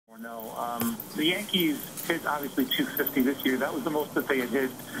Morneau. The Yankees hit obviously 250 this year. That was the most that they had hit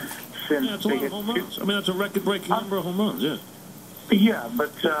since that's a lot of home runs. I mean, that's a record-breaking number of home runs. Yeah. Yeah,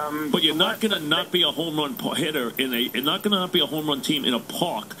 but you're not going to not be a home run hitter not going to not be a home run team in a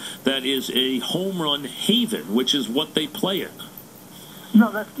park that is a home run haven, which is what they play in. No,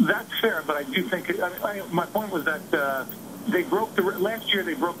 that's fair, but I do think my point was that they broke last year.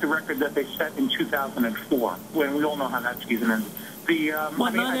 They broke the record that they set in 2004, when we all know how that season ended.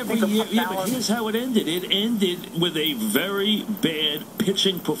 Not every year. Yeah, but here's how it ended. It ended with a very bad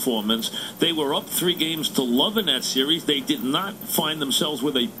pitching performance. They were up 3 games to love in that series. They did not find themselves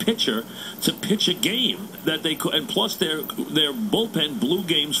with a pitcher to pitch a game that they could, and plus their bullpen blew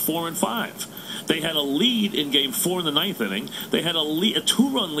games 4 and 5. They had a lead in Game 4 in the 9th inning. They had a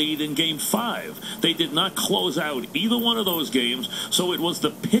 2-run lead in Game 5. They did not close out either one of those games, so it was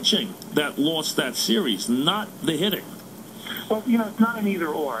the pitching that lost that series, not the hitting. Well, it's not an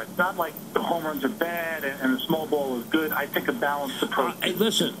either-or. It's not like the home runs are bad and the small ball is good. I think a balanced approach.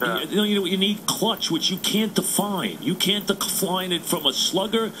 Listen, you need clutch, which you can't define. You can't define it from a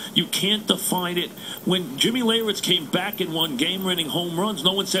slugger. You can't define it. When Jimmy Leyritz came back and won game-winning home runs,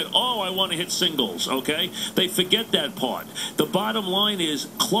 no one said, oh, I want to hit singles, okay? They forget that part. The bottom line is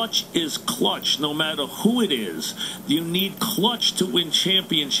clutch, no matter who it is. You need clutch to win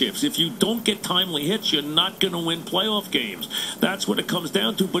championships. If you don't get timely hits, you're not going to win playoff games. That's what it comes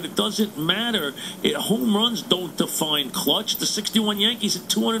down to, but it doesn't matter. Home runs don't define clutch. The 61 Yankees had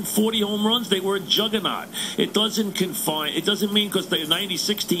 240 home runs. They were a juggernaut. It doesn't mean because the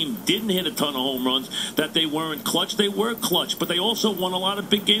 96 team didn't hit a ton of home runs that they weren't clutch. They were clutch, but they also won a lot of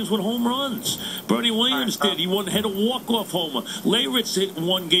big games with home runs. Bernie Williams did. He had a walk-off homer. Leyritz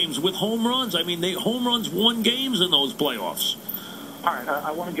won games with home runs. I mean, home runs won games in those playoffs. All right,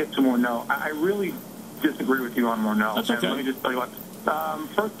 I want to get to Morneau. I really disagree with you on Morneau. That's okay. And let me just tell you what.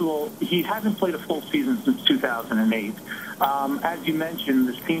 First of all, he hasn't played a full season since 2008. As you mentioned,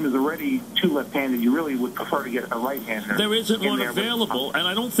 this team is already 2 left-handed. You really would prefer to get a right-hander. There isn't one available, and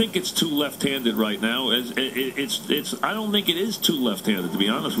I don't think it's 2 left-handed right now. I don't think it is 2 left-handed, to be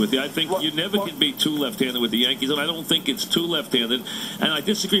honest with you. I think you never can be 2 left-handed with the Yankees, and I don't think it's 2 left-handed. And I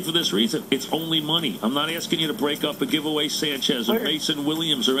disagree for this reason. It's only money. I'm not asking you to break up and give away Sanchez or Mason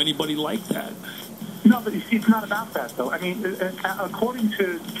Williams or anybody like that. No, but you see, it's not about that, though. I mean, according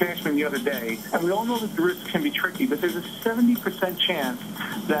to Cashman the other day, and we all know that the risk can be tricky, but there's a 70% chance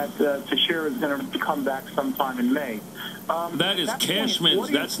that Teixeira is going to come back sometime in May. That is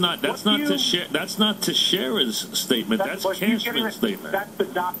Cashman's. That's not Teixeira's statement. That's Cashman's statement. That's the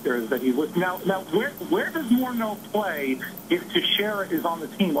doctor's that he was. Now, where does Morneau play if Teixeira is on the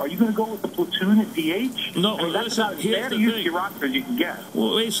team? Are you going to go with the platoon at DH? No, that's about as bad a use of your roster as you can get.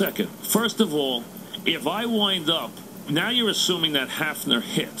 Well, wait a second. First of all, if I wind up, now you're assuming that Hafner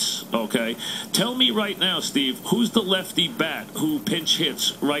hits, okay? Tell me right now, Steve, who's the lefty bat who pinch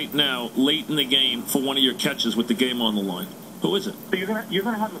hits right now late in the game for one of your catches with the game on the line? Who is it? So you're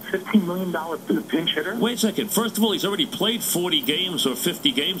gonna have a $15 million pinch hitter? Wait a second. First of all, he's already played 40 games or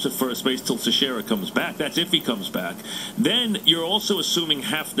 50 games at first base till Teixeira comes back. That's if he comes back. Then you're also assuming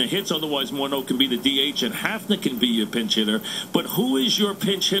Hafner hits. Otherwise, Morneau can be the DH and Hafner can be your pinch hitter. But who is your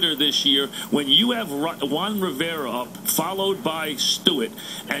pinch hitter this year when you have Juan Rivera up, followed by Stewart,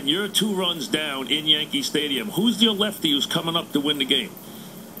 and you're 2 runs down in Yankee Stadium? Who's your lefty who's coming up to win the game?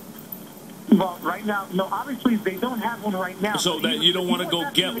 Well, right now, no, obviously they don't have one right now. So that you don't want to go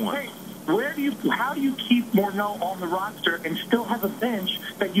get one. How do you keep Morneau on the roster and still have a bench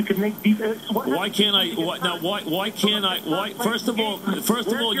that you can make defense? Why can't I? Why can't I? Why? First of all,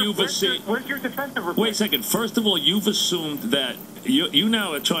 you've assumed. Where's your defensive replacement? Wait a second. First of all, you've assumed that you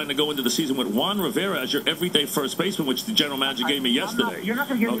now are trying to go into the season with Juan Rivera as your everyday first baseman, which the general manager gave me yesterday. You're not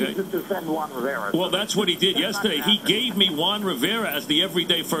going to get me to defend Juan Rivera. Well, that's what he did yesterday. He gave me Juan Rivera as the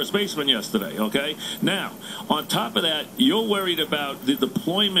everyday first baseman yesterday, okay? Now, on top of that, you're worried about the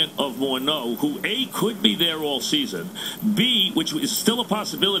deployment of Morneau, who A, could be there all season, B, which is still a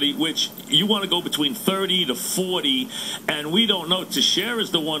possibility, which you want to go between 30 to 40, and we don't know. Teixeira is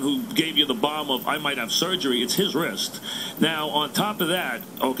the one who gave you the bomb of, I might have surgery. It's his wrist. Now, on top of that,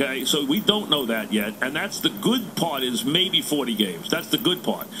 okay, so we don't know that yet, and that's the good part is maybe 40 games. That's the good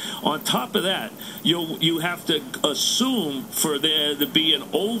part. On top of that, you have to assume for there to be an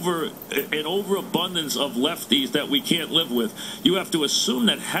overabundance of lefties that we can't live with. You have to assume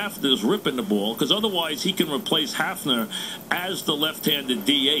that Hafner's ripping the ball, because otherwise he can replace Hafner as the left-handed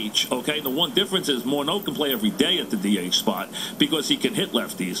DH, okay? The one difference is Morneau can play every day at the DH spot because he can hit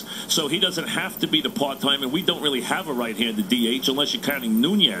lefties, so he doesn't have to be the part-time, and we don't really have a right-handed DH DH unless you're counting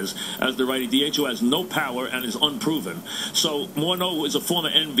Nunez as the righty DH, who has no power and is unproven. So Morneau is a former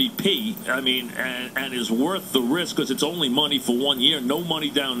MVP, I mean, and is worth the risk because it's only money for 1 year, no money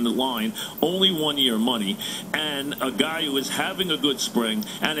down the line, only 1 year money, and a guy who is having a good spring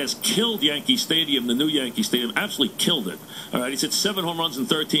and has killed Yankee Stadium, the new Yankee Stadium, absolutely killed it. All right, he's hit 7 home runs in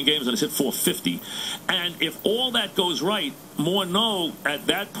 13 games and he's hit 450. And if all that goes right, Morneau at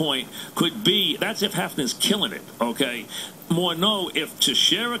that point could be, that's if Hafner's killing it, okay? Morneau, if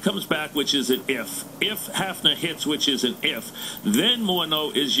Teixeira comes back, which is an if Hafner hits, which is an if, then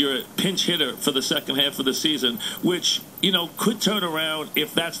Morneau is your pinch hitter for the second half of the season, which, you know, could turn around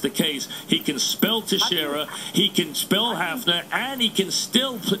if that's the case. He can spell Teixeira, he can spell Hafner, and he can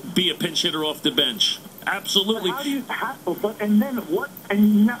still be a pinch hitter off the bench. Absolutely. And then what?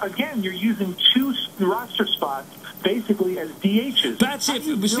 And now, again, you're using 2 roster spots basically as DHs. That's it.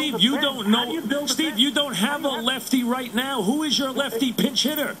 Steve, you don't know. Steve, you don't have a lefty right now. Who is your lefty pinch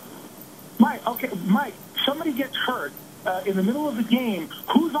hitter? Mike, somebody gets hurt in the middle of the game.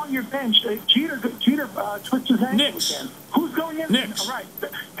 Who's on your bench? Jeter twists his ankle again. Who's going in? Nix. All right.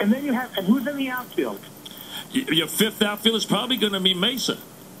 And then you have, and who's in the outfield? Your 5th outfield is probably going to be Mesa.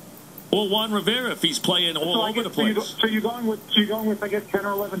 Or Juan Rivera if he's playing all over the place. So you're going with I guess 10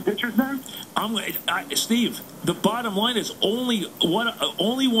 or 11 pitchers then? Steve, the bottom line is only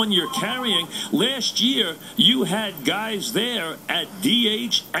one you're carrying. Last year you had guys there at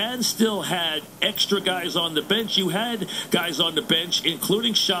DH and still had extra guys on the bench. You had guys on the bench,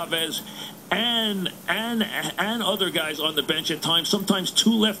 including Chavez and other guys on the bench at times, sometimes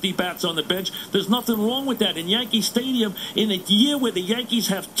 2 lefty bats on the bench. There's nothing wrong with that. In Yankee Stadium, in a year where the Yankees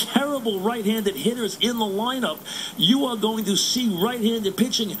have terrible right-handed hitters in the lineup, you are going to see right-handed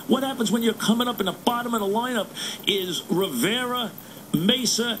pitching. What happens when you're coming up in the bottom of the lineup is Rivera,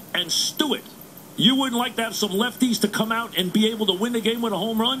 Mesa, and Stewart. You wouldn't like to have some lefties to come out and be able to win the game with a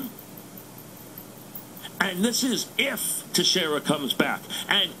home run? And this is if Teixeira comes back,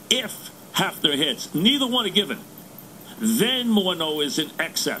 and if Hafner hits. Neither one are given. Then Morneau is in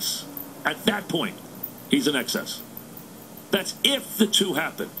excess. At that point, he's in excess. That's if the 2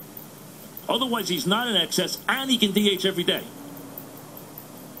 happen. Otherwise, he's not in excess, and he can DH every day.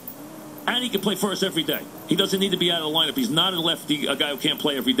 And he can play first every day. He doesn't need to be out of the lineup. He's not a lefty, a guy who can't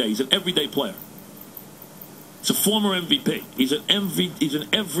play every day. He's an everyday player. He's a former MVP. He's an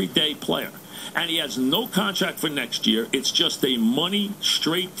everyday player. And he has no contract for next year. It's just a money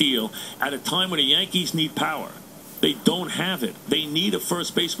straight deal at a time when the Yankees need power. They don't have it. They need a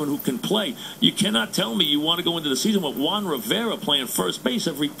first baseman who can play. You cannot tell me you want to go into the season with Juan Rivera playing first base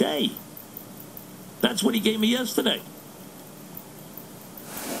every day. That's what he gave me yesterday.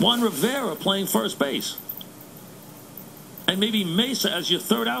 Juan Rivera playing first base. And maybe Mesa as your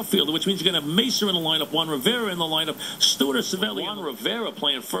 3rd outfielder, which means you're going to have Mesa in the lineup, Juan Rivera in the lineup, Stewart or Savelli. Juan Rivera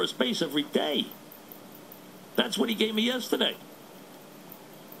playing first base every day. That's what he gave me yesterday.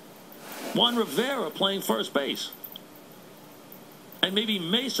 Juan Rivera playing first base. And maybe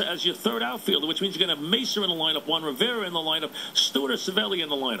Mesa as your 3rd outfielder, which means you're going to have Mesa in the lineup, Juan Rivera in the lineup, Stewart or Savelli in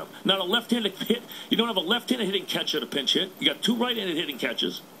the lineup. Not a left-handed hit. You don't have a left-handed hitting catcher to pinch hit. You got 2 right-handed hitting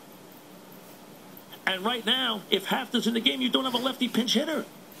catchers. And right now, if Hafner's in the game, you don't have a lefty pinch hitter.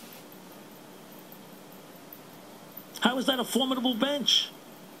 How is that a formidable bench?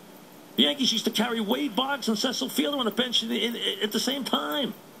 The Yankees used to carry Wade Boggs and Cecil Fielder on the bench at the same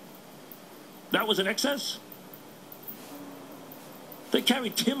time. That was an excess? They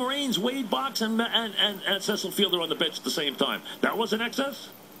carried Tim Raines, Wade Boggs, and Cecil Fielder on the bench at the same time. That was an excess?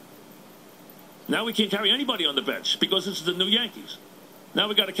 Now we can't carry anybody on the bench because this is the new Yankees. Now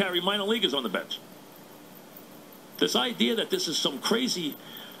we got to carry minor leaguers on the bench. This idea that this is some crazy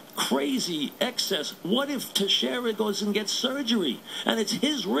excess. What if Teixeira goes and gets surgery? And it's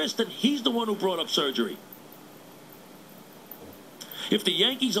his wrist, and he's the one who brought up surgery. If the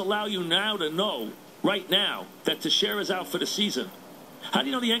Yankees allow you now to know, right now, that Teixeira's out for the season, how do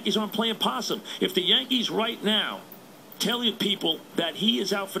you know the Yankees aren't playing possum? If the Yankees right now tell you people that he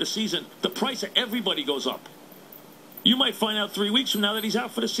is out for the season, the price of everybody goes up. You might find out 3 weeks from now that he's out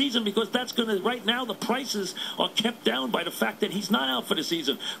for the season because that's going to, right now, the prices are kept down by the fact that he's not out for the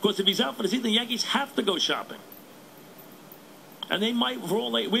season. Because if he's out for the season, the Yankees have to go shopping. And they might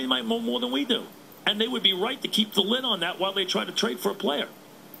we might know more than we do. And they would be right to keep the lid on that while they try to trade for a player.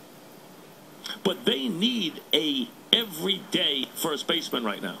 But they need a everyday first baseman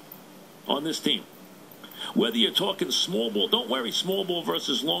right now on this team. Whether you're talking small ball, don't worry small ball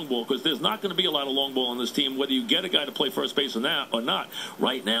versus long ball because there's not going to be a lot of long ball on this team whether you get a guy to play first base or not.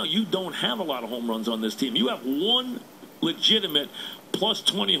 Right now, you don't have a lot of home runs on this team. You have one legitimate plus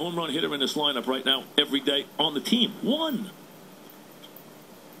 20 home run hitter in this lineup right now every day on the team. One.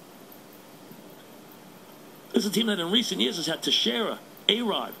 This is a team that in recent years has had Teixeira,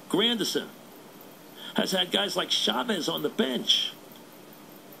 A-Rod, Granderson, has had guys like Chavez on the bench.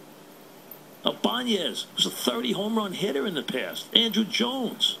 Ibanez was a 30 home run hitter in the past. Andrew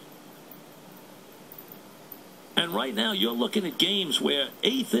Jones. And right now you're looking at games where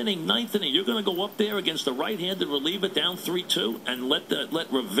 8th inning, 9th inning, you're going to go up there against the right-handed reliever down 3-2 and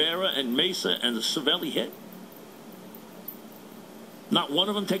let Rivera and Mesa and Cervelli hit. Not one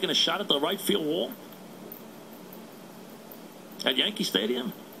of them taking a shot at the right field wall. At Yankee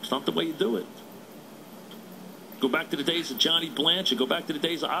Stadium, it's not the way you do it. Go back to the days of Johnny Blanchard. Go back to the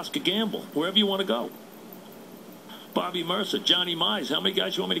days of Oscar Gamble. Wherever you want to go. Bobby Mercer, Johnny Mize. How many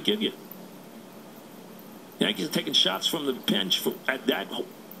guys you want me to give you? The Yankees have taken shots from the bench at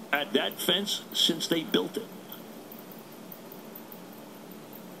that fence since they built it.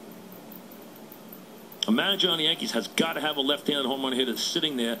 A manager on the Yankees has got to have a left-handed home run hitter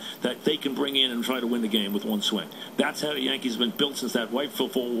sitting there that they can bring in and try to win the game with one swing. That's how the Yankees have been built since that right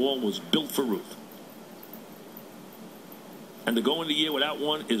field wall was built for Ruth. And to go into the year without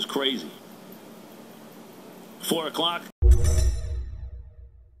one is crazy. 4 o'clock.